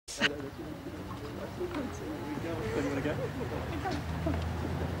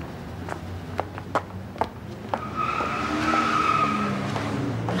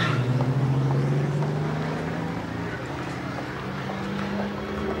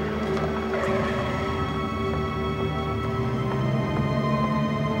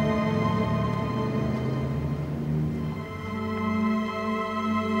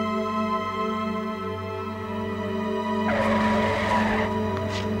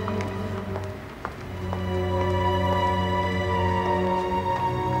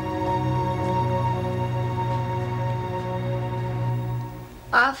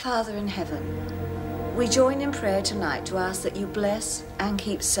Our Father in heaven, we join in prayer tonight to ask that you bless and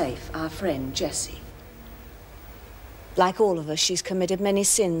keep safe our friend Jessie. Like all of us, she's committed many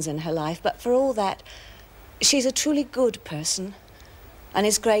sins in her life, but for all that, she's a truly good person and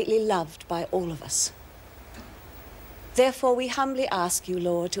is greatly loved by all of us. Therefore, we humbly ask you,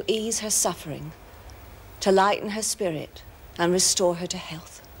 Lord, to ease her suffering, to lighten her spirit and restore her to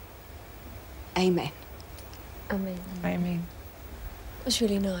health. Amen. Amen. Amen. It was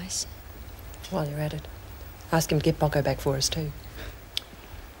really nice. While you're at it, ask him to get Bocco back for us too.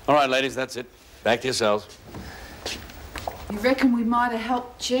 All right, ladies, that's it. Back to yourselves. You reckon we might have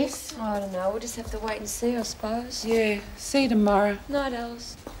helped Jess? I don't know. We'll just have to wait and see, I suppose. Yeah. See you tomorrow. Night,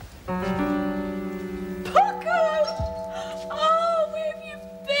 Alice. Bocco! Oh, where have you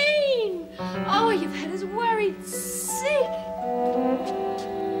been? Oh, you've had us worried sick.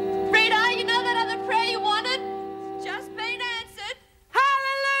 Rita, you know that other prayer you wanted? Just been answered.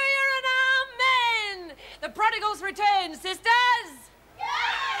 Hallelujah and amen. The prodigal's returned, sisters.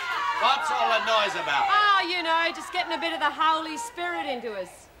 What's all the noise about? Oh, you know, just getting a bit of the Holy Spirit into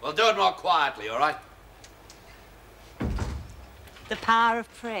us. Well, do it more quietly, all right? The power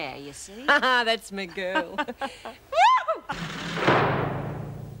of prayer, you see. That's my girl.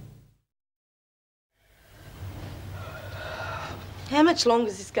 How much longer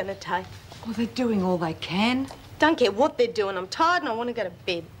is this going to take? Well, they're doing all they can. Don't care what they're doing. I'm tired and I want to go to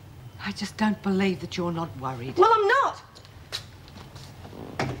bed. I just don't believe that you're not worried. Well, I'm not.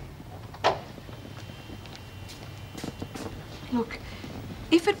 Look,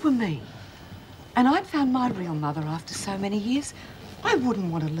 if it were me, and I'd found my real mother after so many years, I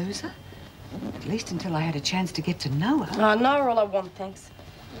wouldn't want to lose her. At least until I had a chance to get to know her. I know her all I want, thanks.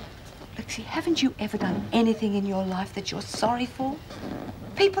 Lexi, haven't you ever done anything in your life that you're sorry for?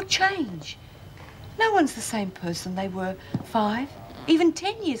 People change. No one's the same person they were 5, even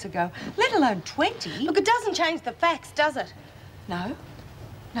 10 years ago, let alone 20. Look, it doesn't change the facts, does it? No.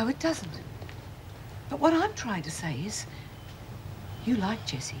 No, it doesn't. But what I'm trying to say is, you liked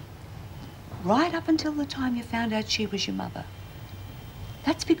Jessie. Right up until the time you found out she was your mother.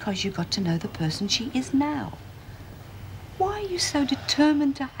 That's because you got to know the person she is now. Why are you so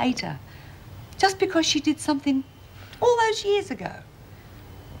determined to hate her? Just because she did something all those years ago.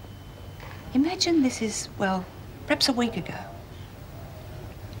 Imagine this is, well, perhaps a week ago.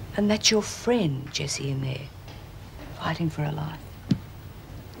 And that's your friend, Jessie, in there, fighting for her life.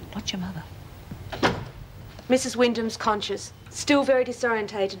 Not your mother. Mrs. Wyndham's conscious. Still very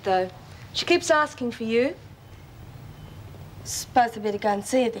disorientated, though. She keeps asking for you. Suppose I better go and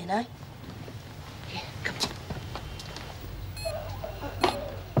see her then, eh? Yeah, come on.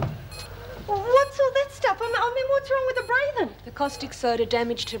 What's all that stuff? I mean, what's wrong with the breathing? The caustic soda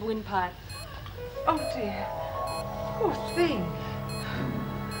damaged her windpipe. Oh, dear. Poor thing.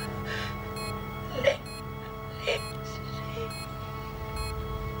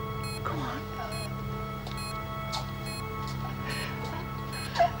 Go on.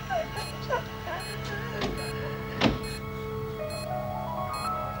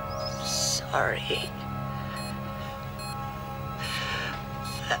 Sorry.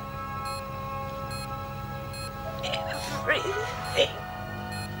 Everything.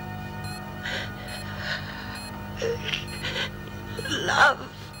 Love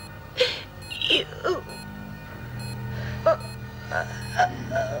you.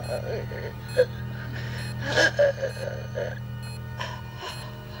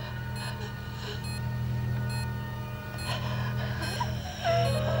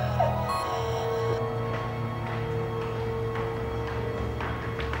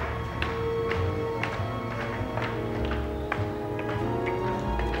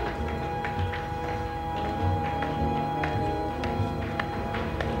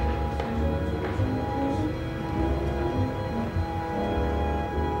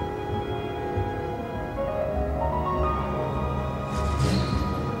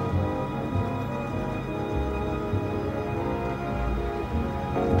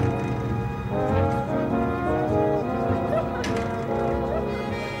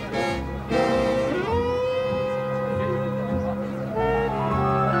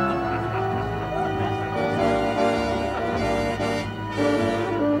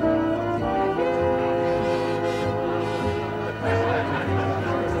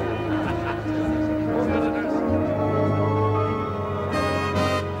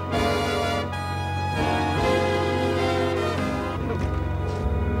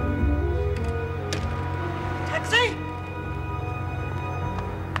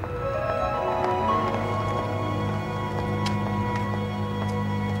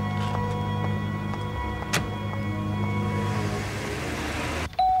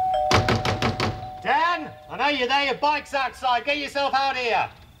 you there? Your bike's outside. Get yourself out here.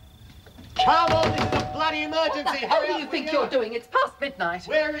 Come on, this is a bloody emergency. What the hell do you think you're doing? It's past midnight.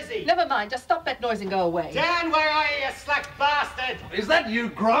 Where is he? Never mind, just stop that noise and go away. Dan, where are you, you slack bastard? Is that you,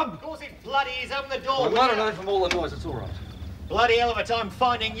 Grub? Of course it's bloody. He's opened the door. Well, I don't know from all the noise. It's all right. Bloody hell of a time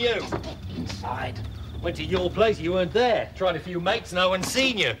finding you. Inside. Went to your place, you weren't there. Tried a few mates, no one's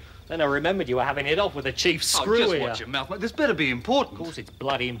seen you. Then I remembered you were having it off with the chief screw just here. watch your mouth, mate. This better be important. Of course it's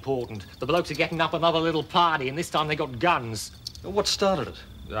bloody important. The blokes are getting up another little party, and this time they got guns. What started it?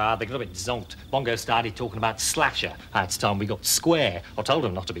 They got a bit zonked. Bongo started talking about Slasher. It's time we got square. I told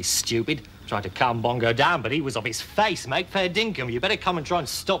him not to be stupid. Tried to calm Bongo down, but he was off his face, mate. Fair dinkum. You better come and try and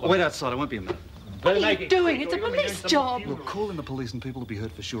stop him. Wait outside. I won't be a minute. What are you doing? It's a police job. Look, calling the police and people will be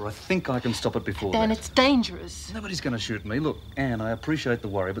hurt for sure. I think I can stop it before Dan, that. it's dangerous. Nobody's going to shoot me. Look, Anne, I appreciate the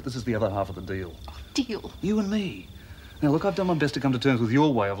worry, but this is the other half of the deal. Deal? You and me. Now, look, I've done my best to come to terms with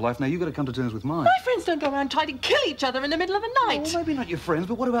your way of life. Now, you've got to come to terms with mine. My friends don't go around trying to kill each other in the middle of the night. Well, maybe not your friends,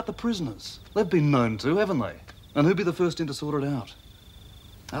 but what about the prisoners? They've been known to, haven't they? And who'll be the first in to sort it out?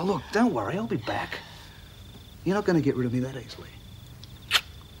 Now, look, don't worry. I'll be back. You're not going to get rid of me that easily.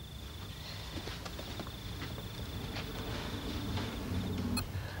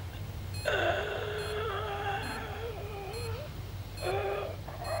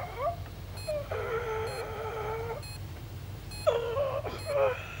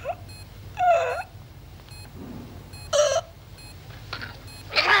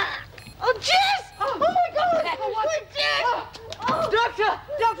 Oh, Jess! Oh, my God! Oh, Jess!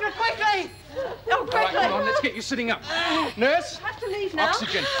 Doctor, quickly! Oh, quickly! All right, come on, let's get you sitting up. Nurse? I have to leave now.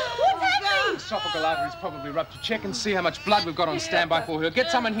 Oxygen. What's happening? Esophageal artery's probably ruptured. Check and see how much blood we've got on standby for her.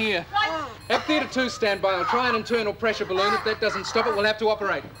 Get someone here. Right. Have Theatre 2 standby. I'll try an internal pressure balloon. If that doesn't stop it, we'll have to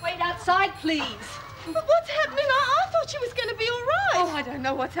operate. Wait outside, please. But what's happening? I thought she was going to be all right. Oh, I don't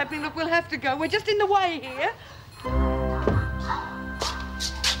know what's happening. Look, we'll have to go. We're just in the way here.